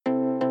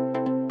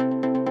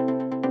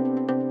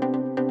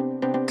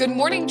Good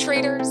morning,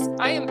 traders.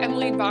 I am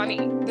Emily Bonney,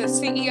 the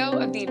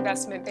CEO of the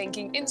Investment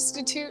Banking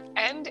Institute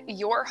and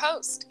your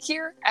host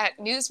here at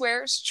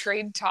Newsware's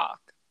Trade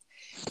Talk.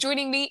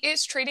 Joining me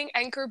is trading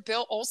anchor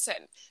Bill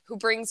Olson, who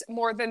brings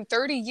more than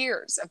 30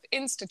 years of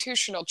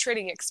institutional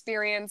trading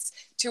experience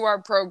to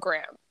our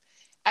program.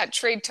 At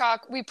Trade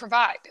Talk, we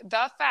provide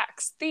the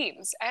facts,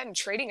 themes, and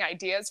trading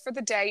ideas for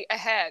the day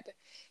ahead.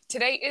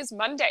 Today is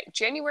Monday,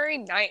 January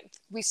 9th.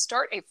 We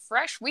start a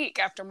fresh week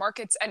after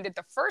markets ended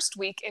the first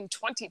week in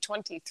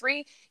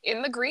 2023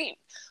 in the green.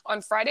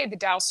 On Friday, the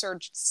Dow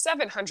surged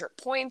 700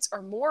 points,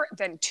 or more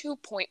than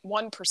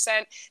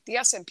 2.1%. The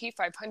S&P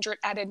 500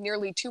 added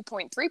nearly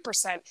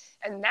 2.3%,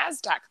 and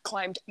NASDAQ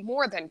climbed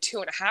more than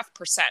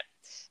 2.5%.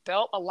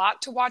 Bill, a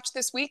lot to watch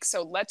this week,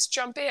 so let's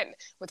jump in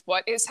with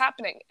what is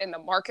happening in the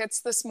markets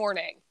this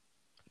morning.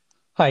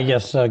 Hi,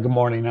 yes. Good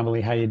morning,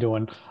 Emily. How you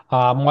doing?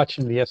 I'm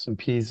watching the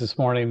S&Ps this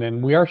morning,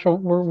 and we're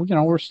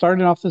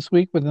starting off this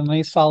week with a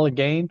nice solid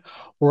gain.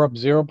 We're up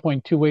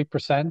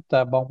 0.28%,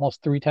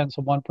 almost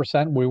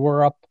 0.3%. We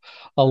were up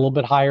a little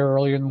bit higher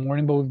earlier in the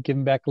morning, but we've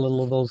given back a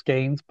little of those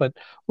gains. But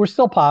we're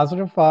still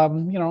positive.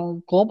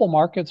 Global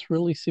markets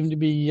really seem to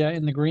be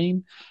in the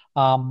green.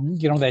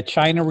 That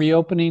China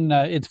reopening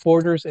its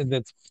borders, and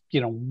that's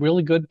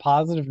really good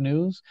positive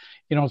news.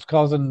 It's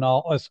causing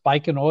a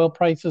spike in oil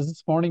prices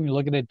this morning. You're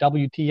looking at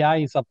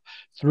WTI is up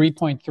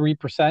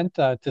 3.3%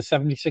 to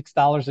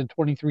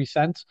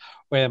 $76.23,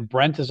 where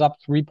Brent is up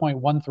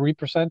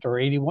 3.13% or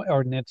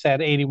it's at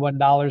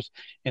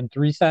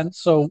 $81.03.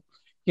 So,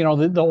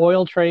 the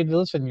oil trade.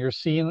 Listen, you're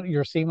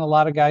seeing a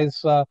lot of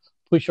guys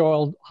push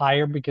oil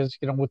higher because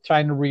with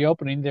China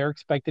reopening, they're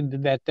expecting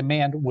that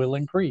demand will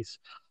increase.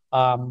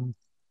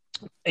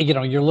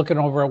 You're looking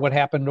over at what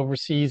happened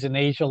overseas in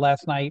Asia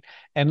last night,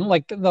 and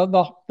like the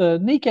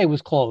Nikkei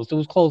was closed. It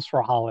was closed for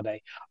a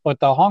holiday, but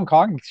the Hong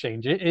Kong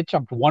exchange it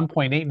jumped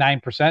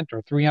 1.89%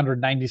 or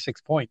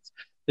 396 points.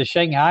 The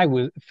Shanghai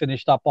was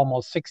finished up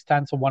almost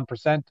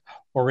 0.6%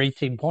 or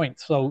 18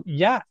 points. So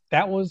yeah,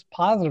 that was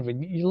positive.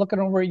 And you're looking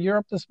over at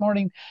Europe this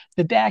morning,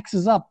 the DAX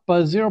is up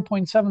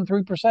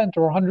 0.73%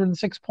 or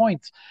 106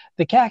 points.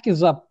 The CAC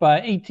is up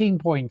 18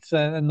 points,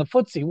 and the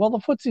FTSE, well, the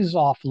FTSE is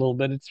off a little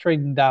bit. It's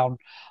trading down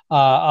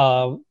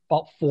about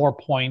 4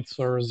 points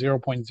or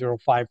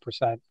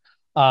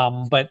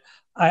 0.05%. But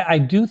I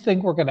do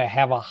think we're going to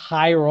have a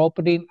higher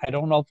opening. I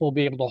don't know if we'll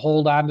be able to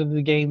hold on to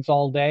the gains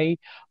all day,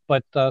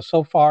 but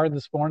so far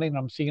this morning,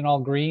 I'm seeing all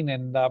green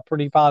and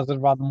pretty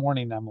positive on the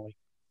morning, Emily.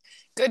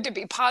 Good to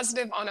be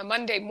positive on a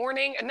Monday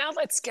morning. And now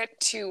let's get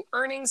to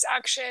earnings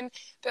action.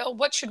 Bill,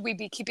 what should we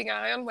be keeping an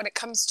eye on when it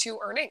comes to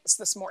earnings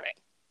this morning?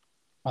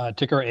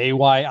 Ticker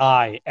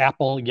AYI,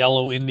 Apple,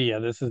 Yellow India.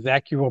 This is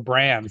Acura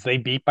Brands. They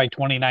beat by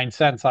 29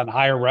 cents on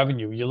higher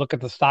revenue. You look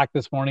at the stock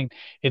this morning,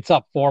 it's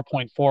up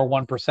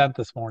 4.41%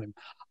 this morning.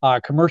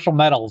 Commercial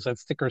Metals,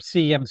 that's ticker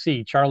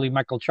CMC, Charlie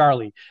Michael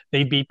Charlie.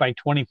 They beat by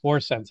 24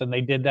 cents, and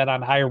they did that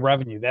on higher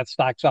revenue. That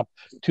stock's up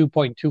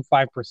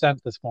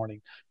 2.25% this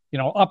morning.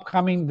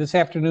 Upcoming this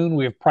afternoon,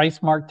 we have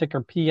PriceSmart,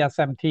 ticker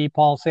PSMT,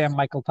 Paul, Sam,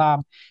 Michael,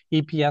 Tom,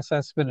 EPS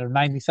estimate of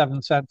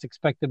 97 cents.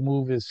 Expected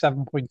move is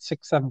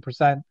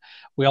 7.67%.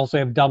 We also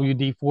have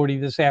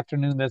WD-40 this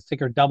afternoon. That's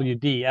ticker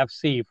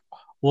WDFC,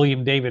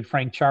 William David,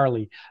 Frank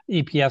Charlie.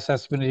 EPS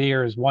estimate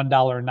here is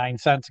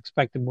 $1.09.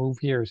 Expected move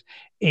here is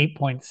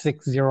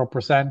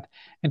 8.60%.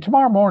 And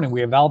tomorrow morning, we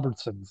have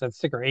Albertsons. That's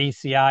ticker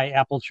ACI,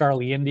 Apple,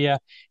 Charlie, India.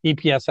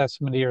 EPS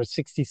estimate here is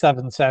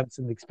 67 cents,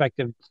 and the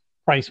expected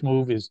price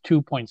move is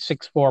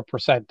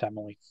 2.64%,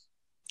 Emily.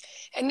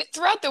 And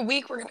throughout the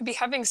week, we're going to be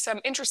having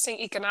some interesting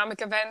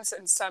economic events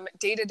and some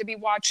data to be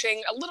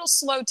watching. A little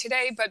slow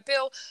today, but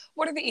Bill,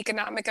 what are the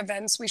economic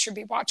events we should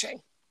be watching?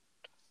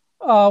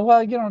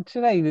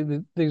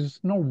 Today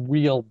there's no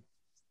real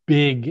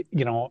big,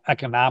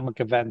 economic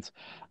events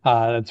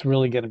that's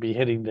really going to be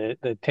hitting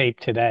the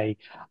tape today.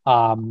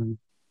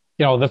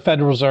 The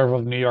Federal Reserve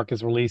of New York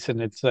is releasing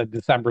its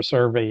December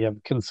survey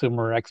of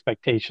consumer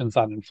expectations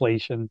on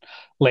inflation,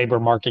 labor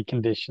market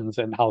conditions,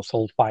 and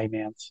household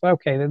finance.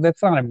 Okay,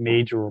 that's not a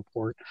major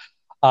report.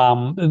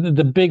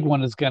 The big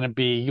one is going to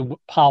be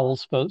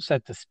Powell's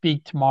set to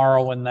speak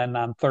tomorrow, and then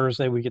on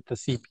Thursday we get the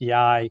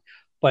CPI.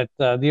 But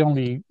the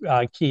only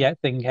key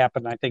thing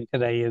happened, I think,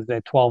 today is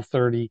that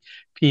 12:30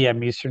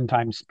 p.m. Eastern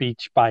Time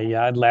speech by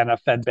Atlanta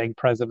Fed Bank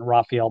President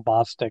Raphael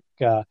Bostic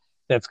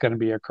that's going to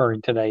be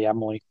occurring today,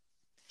 Emily.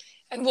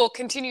 And we'll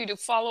continue to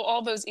follow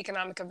all those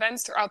economic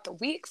events throughout the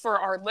week for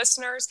our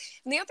listeners.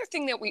 And the other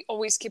thing that we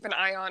always keep an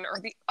eye on are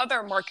the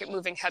other market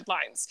moving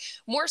headlines.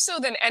 More so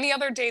than any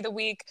other day of the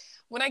week,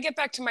 when I get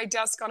back to my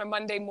desk on a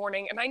Monday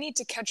morning and I need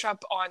to catch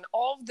up on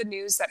all of the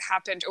news that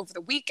happened over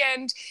the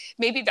weekend,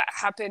 maybe that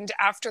happened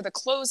after the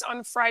close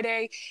on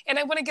Friday, and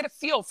I want to get a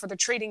feel for the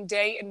trading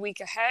day and week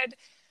ahead,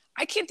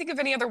 I can't think of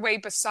any other way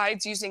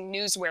besides using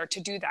Newsware to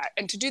do that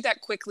and to do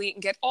that quickly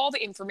and get all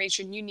the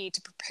information you need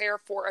to prepare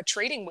for a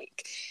trading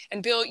week.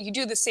 And Bill, you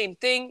do the same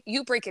thing.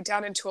 You break it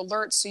down into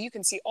alerts so you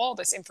can see all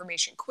this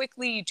information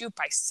quickly. You do it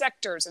by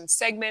sectors and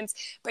segments,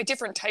 by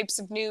different types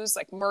of news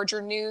like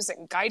merger news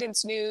and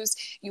guidance news.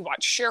 You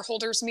watch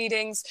shareholders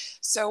meetings.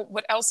 So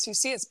what else do you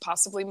see is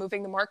possibly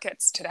moving the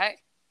markets today?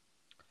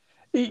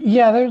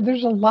 Yeah,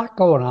 there's a lot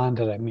going on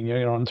today. I mean,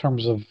 in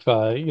terms of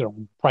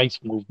price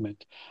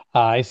movement,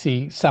 I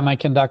see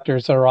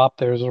semiconductors are up.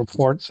 There's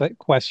reports that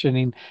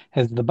questioning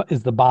is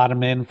the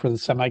bottom in for the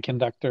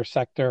semiconductor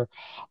sector.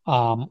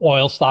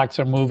 Oil stocks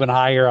are moving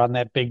higher on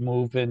that big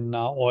move in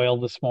oil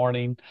this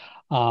morning.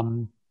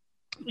 Um,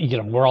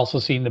 we're also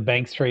seeing the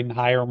banks trading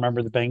higher. Remember,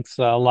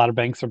 a lot of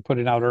banks are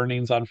putting out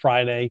earnings on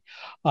Friday.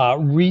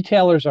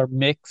 Retailers are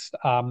mixed.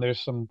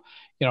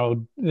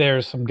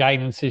 There's some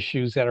guidance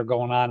issues that are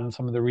going on in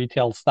some of the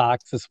retail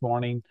stocks this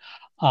morning.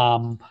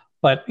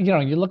 But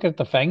you look at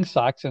the FANG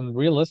stocks, and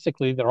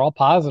realistically, they're all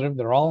positive.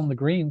 They're all in the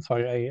green. So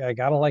I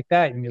gotta like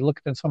that. And you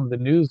look at some of the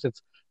news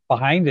that's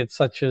behind it,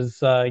 such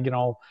as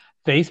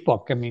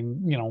Facebook. I mean,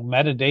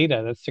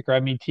 metadata, that's ticker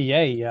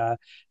META.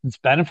 It's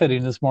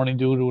benefiting this morning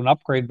due to an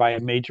upgrade by a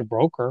major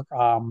broker.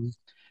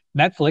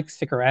 Netflix,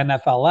 ticker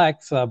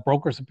NFLX,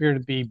 brokers appear to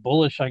be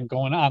bullish on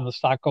the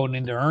stock going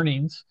into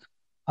earnings.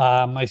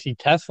 I see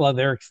Tesla,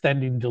 they're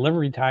extending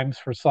delivery times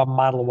for some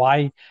Model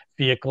Y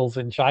vehicles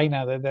in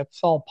China.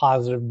 That's all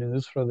positive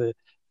news for the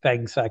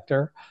FANG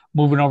sector.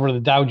 Moving over to the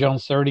Dow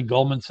Jones 30,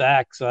 Goldman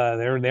Sachs,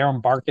 they're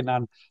embarking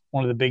on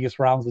one of the biggest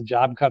rounds of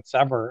job cuts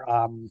ever.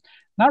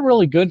 Not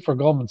really good for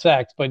Goldman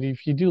Sachs, but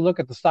if you do look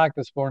at the stock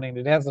this morning,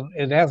 it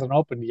hasn't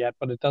opened yet,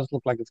 but it does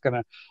look like it's going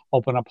to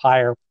open up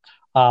higher.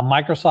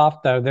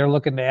 Microsoft, they're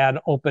looking to add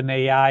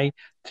OpenAI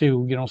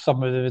to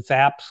some of its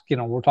apps.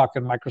 We're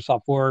talking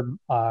Microsoft Word,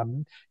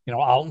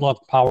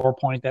 Outlook,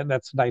 PowerPoint.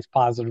 That's a nice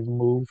positive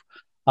move.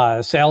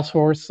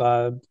 Salesforce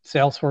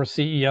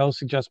CEO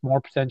suggests more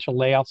potential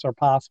layoffs are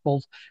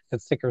possible.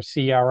 That's ticker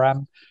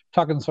CRM.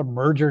 Talking some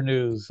merger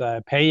news.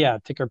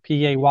 Paya, ticker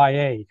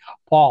PAYA.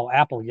 Paul,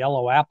 Apple,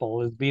 Yellow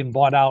Apple is being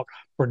bought out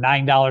for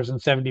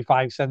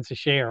 $9.75 a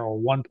share, or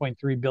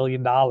 $1.3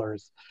 billion.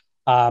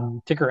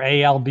 Ticker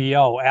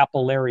ALBO,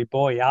 Apple, Larry,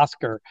 Boy,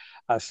 Oscar.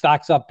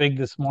 Stock's up big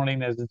this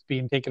morning as it's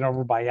being taken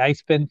over by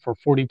iSpin for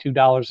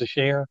 $42 a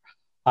share.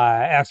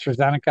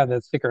 AstraZeneca,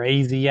 that's ticker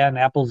AZN,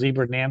 Apple,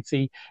 Zebra,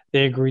 Nancy.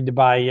 They agreed to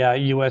buy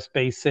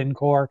U.S.-based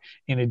Syncor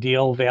in a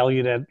deal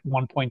valued at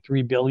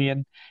 $1.3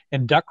 billion.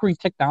 And Duck Creek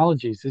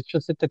Technologies, it's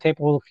just at the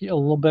table a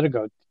little bit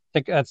ago.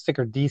 That's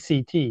ticker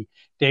DCT,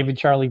 David,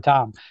 Charlie,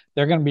 Tom.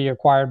 They're going to be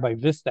acquired by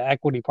Vista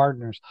Equity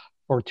Partners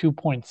for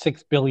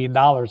 $2.6 billion,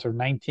 or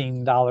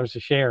 $19 a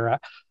share.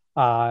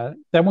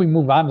 Then we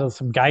move on to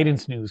some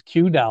guidance news.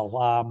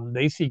 QDEL,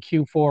 they see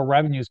Q4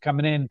 revenues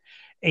coming in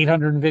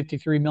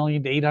 853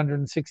 million to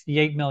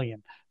 868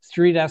 million.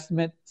 Street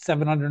estimate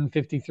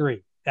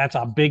 753. That's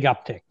a big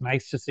uptick.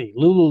 Nice to see.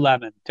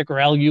 Lululemon, ticker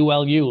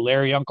LULU,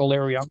 Larry Uncle,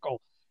 Larry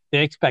Uncle.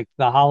 They expect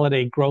the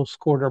holiday gross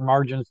quarter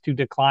margins to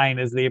decline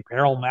as the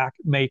apparel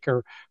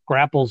maker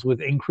grapples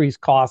with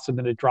increased costs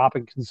amid a drop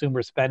in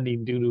consumer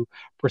spending due to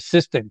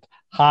persistent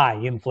high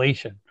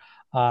inflation.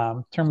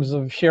 In terms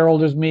of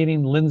shareholders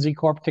meeting, Lindsay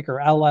Corp,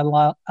 ticker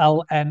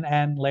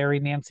LNN, Larry,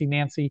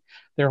 Nancy,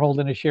 they're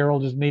holding a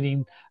shareholders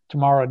meeting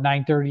tomorrow at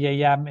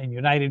 9:30 a.m. And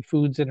United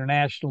Foods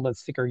International,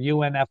 that's ticker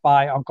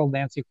UNFI, Uncle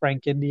Nancy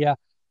Frank India,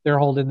 they're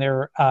holding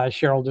their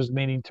shareholders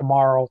meeting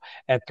tomorrow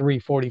at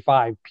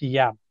 3:45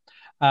 p.m.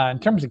 In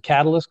terms of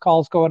catalyst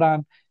calls going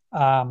on,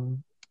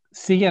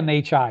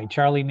 CNHI,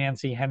 Charlie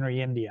Nancy Henry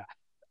India,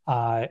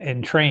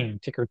 and Train,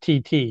 ticker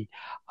TT.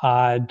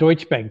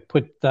 Deutsche Bank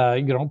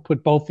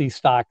put both these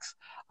stocks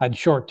on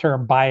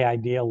short-term buy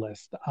idea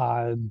list.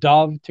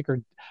 Dove,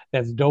 ticker,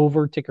 that's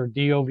Dover, ticker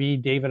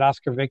DOV, David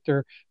Oscar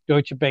Victor.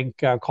 Deutsche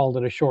Bank called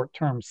it a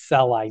short-term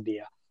sell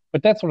idea.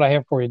 But that's what I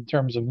have for you in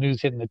terms of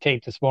news hitting the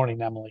tape this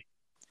morning, Emily.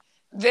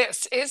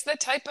 This is the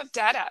type of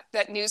data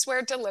that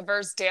Newsware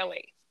delivers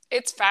daily.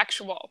 It's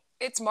factual,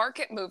 it's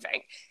market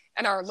moving,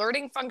 and our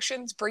alerting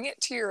functions bring it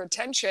to your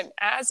attention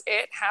as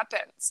it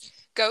happens.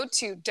 Go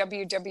to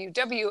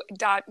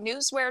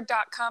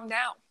www.newsware.com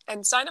now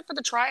and sign up for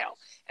the trial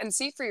and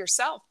see for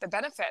yourself the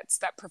benefits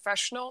that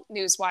professional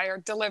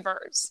Newswire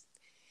delivers.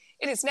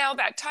 It is now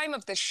that time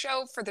of the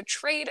show for the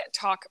Trade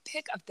Talk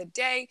Pick of the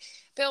Day.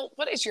 Bill,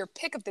 what is your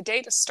pick of the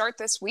day to start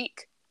this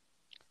week?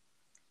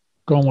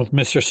 Going with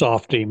Mr.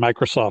 Softy,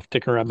 Microsoft,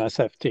 ticker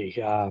MSFT.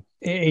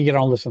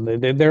 Listen,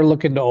 they're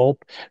looking to add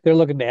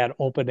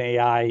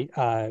OpenAI,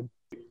 a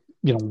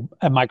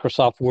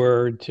Microsoft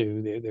Word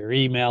to their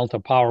email, to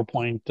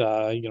PowerPoint,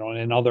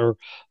 and other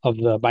of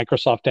the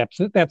Microsoft apps.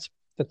 That's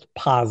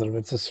positive.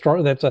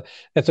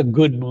 That's a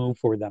good move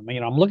for them.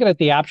 I'm looking at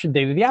the option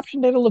data. The option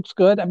data looks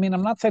good. I mean,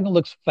 I'm not saying it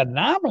looks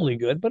phenomenally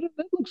good, but it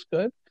looks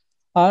good.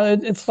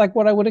 It's like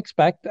what I would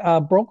expect.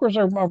 Brokers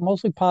are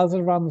mostly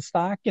positive on the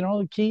stock.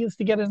 The key is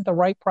to get it at the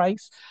right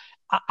price.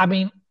 I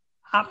mean,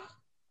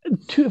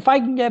 if I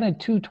can get a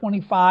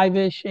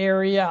 225-ish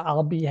area,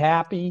 I'll be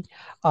happy.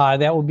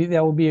 That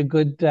would be a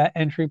good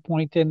entry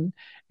point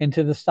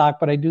into the stock.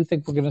 But I do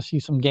think we're going to see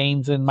some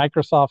gains in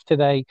Microsoft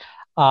today,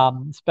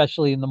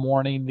 especially in the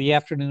morning. The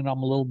afternoon,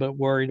 I'm a little bit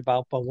worried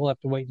about, but we'll have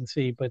to wait and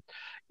see. But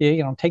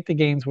yeah, take the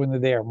gains when they're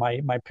there.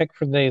 My pick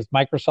for today is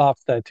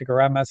Microsoft, ticker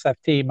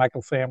MSFT.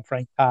 Michael, Sam,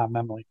 Frank, Tom,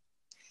 Emily.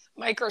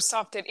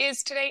 Microsoft it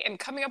is today. And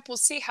coming up, we'll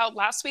see how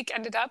last week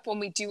ended up when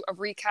we do a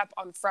recap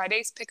on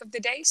Friday's pick of the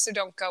day. So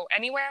don't go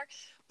anywhere.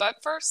 But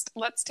first,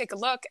 let's take a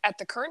look at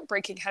the current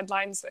breaking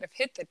headlines that have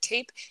hit the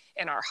tape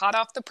in our hot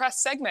off the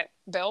press segment.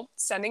 Bill,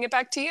 sending it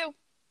back to you.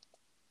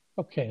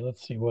 Okay,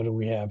 let's see. What do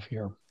we have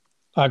here?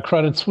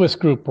 Credit Suisse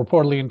Group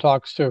reportedly in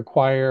talks to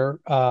acquire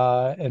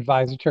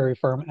advisory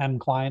firm M.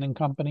 Klein and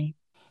Company.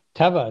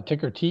 Teva,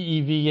 ticker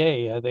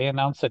TEVA, they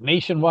announced a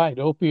nationwide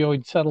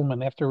opioid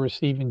settlement after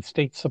receiving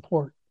state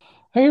support.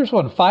 Here's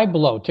one, Five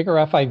Below,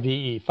 ticker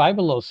FIVE. Five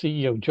Below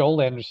CEO Joel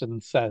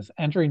Anderson says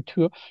entering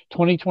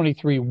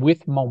 2023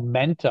 with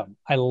momentum.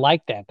 I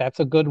like that. That's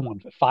a good one.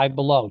 Five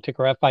Below,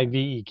 ticker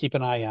FIVE. Keep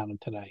an eye on it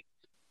today.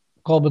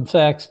 Goldman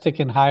Sachs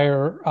ticking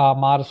higher,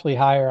 modestly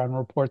higher on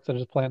reports that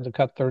it's planned to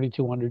cut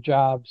 3,200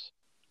 jobs.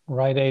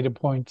 Rite Aid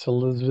appoints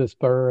Elizabeth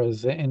Burr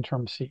as the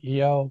interim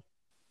CEO.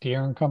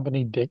 Deere &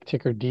 Company,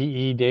 ticker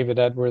DE, David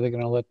Edward, they're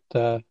going to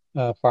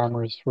let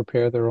farmers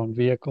repair their own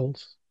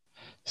vehicles.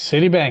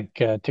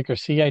 Citibank, ticker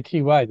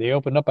CITY, they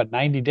opened up a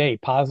 90-day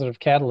positive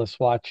catalyst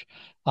watch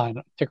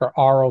on ticker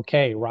ROK,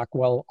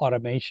 Rockwell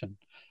Automation.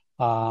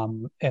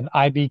 And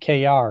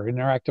IBKR,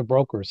 Interactive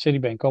Brokers,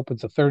 Citibank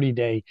opens a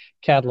 30-day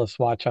catalyst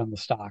watch on the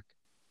stock.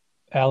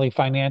 Ally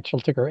Financial,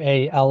 ticker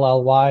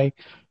ALLY,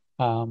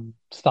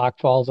 stock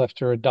falls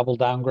after a double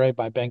downgrade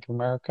by Bank of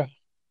America.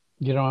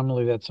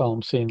 Emily, that's all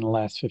I'm seeing in the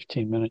last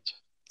 15 minutes.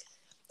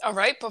 All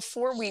right,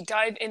 before we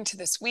dive into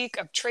this week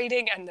of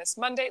trading and this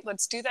Monday,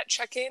 let's do that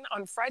check-in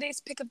on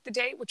Friday's pick of the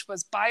day, which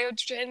was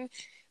Biogen.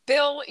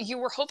 Bill, you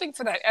were hoping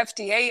for that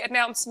FDA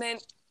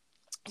announcement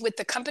with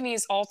the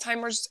company's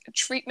Alzheimer's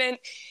treatment.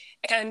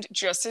 And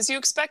just as you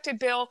expected,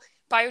 Bill,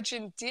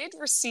 Biogen did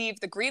receive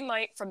the green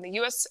light from the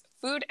U.S.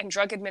 Food and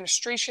Drug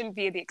Administration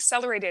via the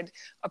accelerated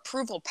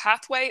approval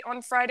pathway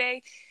on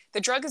Friday. The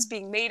drug is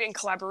being made in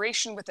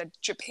collaboration with a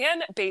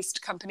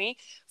Japan-based company.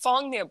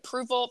 Following the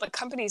approval, the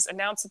companies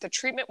announced that the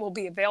treatment will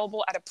be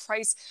available at a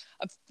price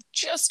of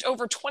just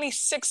over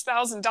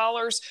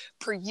 $26,000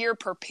 per year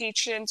per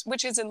patient,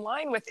 which is in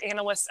line with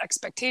analysts'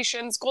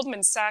 expectations.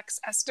 Goldman Sachs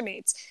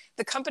estimates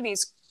the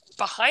company's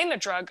behind the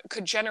drug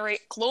could generate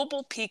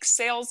global peak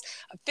sales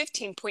of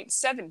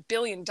 $15.7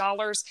 billion in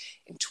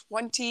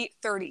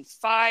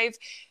 2035.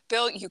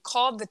 Bill, you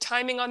called the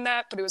timing on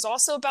that, but it was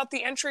also about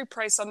the entry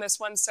price on this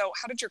one. So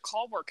how did your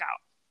call work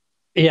out?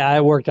 Yeah,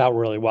 it worked out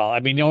really well.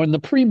 I mean, in the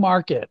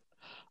pre-market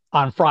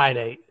on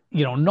Friday,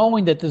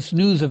 knowing that this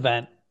news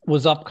event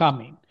was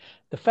upcoming,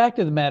 the fact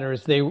of the matter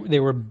is they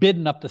were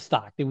bidding up the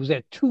stock. It was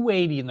at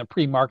 280 in the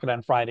pre-market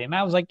on Friday. And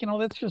I was like,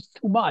 that's just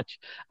too much.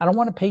 I don't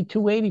want to pay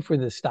 280 for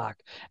this stock.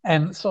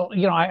 And so,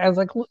 I was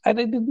like, I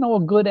didn't know a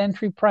good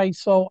entry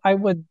price. So I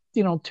would,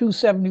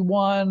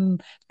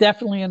 271,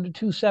 definitely under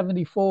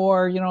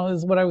 274,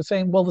 is what I was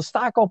saying. Well, the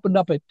stock opened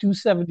up at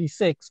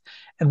 276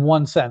 and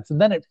 1 cent. And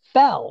then it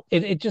fell.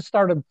 It just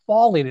started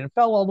falling and it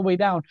fell all the way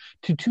down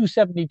to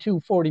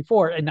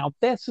 272.44. And now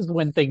this is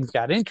when things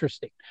got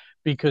interesting,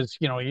 because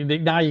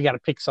now you got to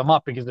pick some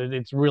up because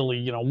it's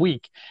really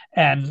weak.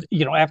 And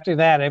after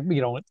that,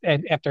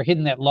 after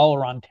hitting that low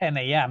around 10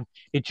 a.m.,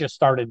 it just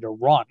started to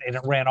run, and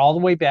it ran all the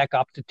way back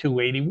up to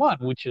 281,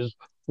 which is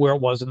where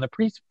it was in the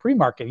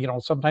pre-market.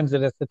 Sometimes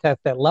it has to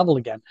test that level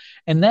again,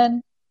 and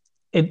then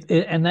in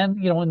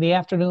the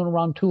afternoon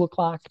around 2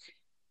 o'clock,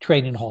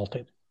 trading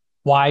halted.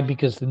 Why?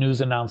 Because the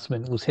news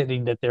announcement was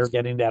hitting that they're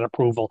getting that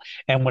approval,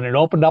 and when it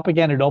opened up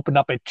again, it opened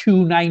up at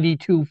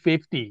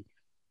 292.50.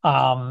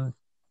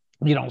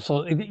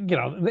 So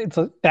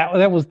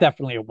that was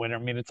definitely a winner. I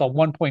mean, it's a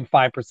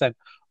 1.5%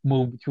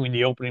 move between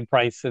the opening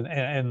price and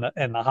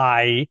the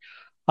high.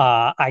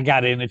 I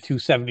got in at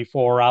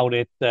 274, out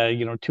at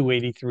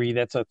 283.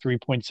 That's a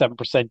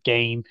 3.7%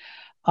 gain.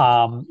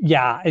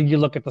 And you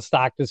look at the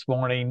stock this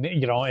morning,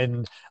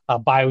 and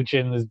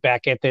Biogen is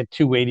back at that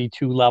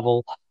 282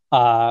 level.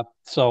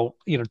 So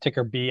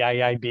ticker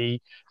BIIB.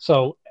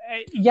 So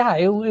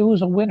it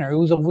was a winner. It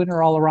was a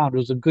winner all around. It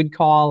was a good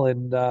call,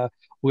 and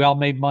we all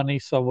made money.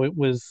 So it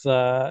was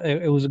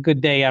a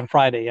good day on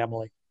Friday,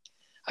 Emily.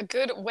 A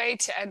good way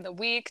to end the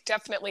week.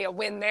 Definitely a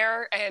win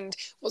there. And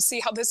we'll see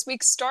how this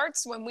week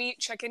starts when we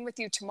check in with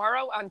you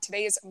tomorrow on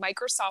today's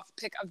Microsoft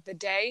pick of the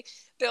day.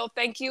 Bill,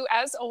 thank you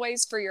as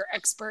always for your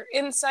expert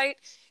insight.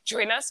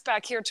 Join us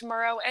back here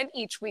tomorrow and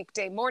each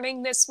weekday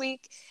morning this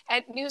week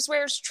at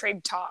Newsware's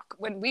Trade Talk,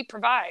 when we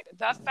provide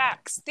the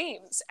facts,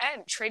 themes,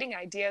 and trading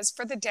ideas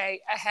for the day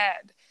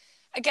ahead.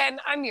 Again,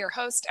 I'm your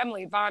host,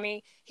 Emily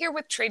Bonney, here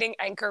with trading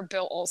anchor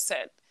Bill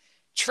Olson.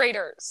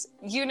 Traders,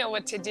 you know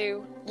what to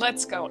do.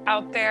 Let's go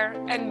out there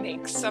and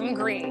make some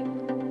green.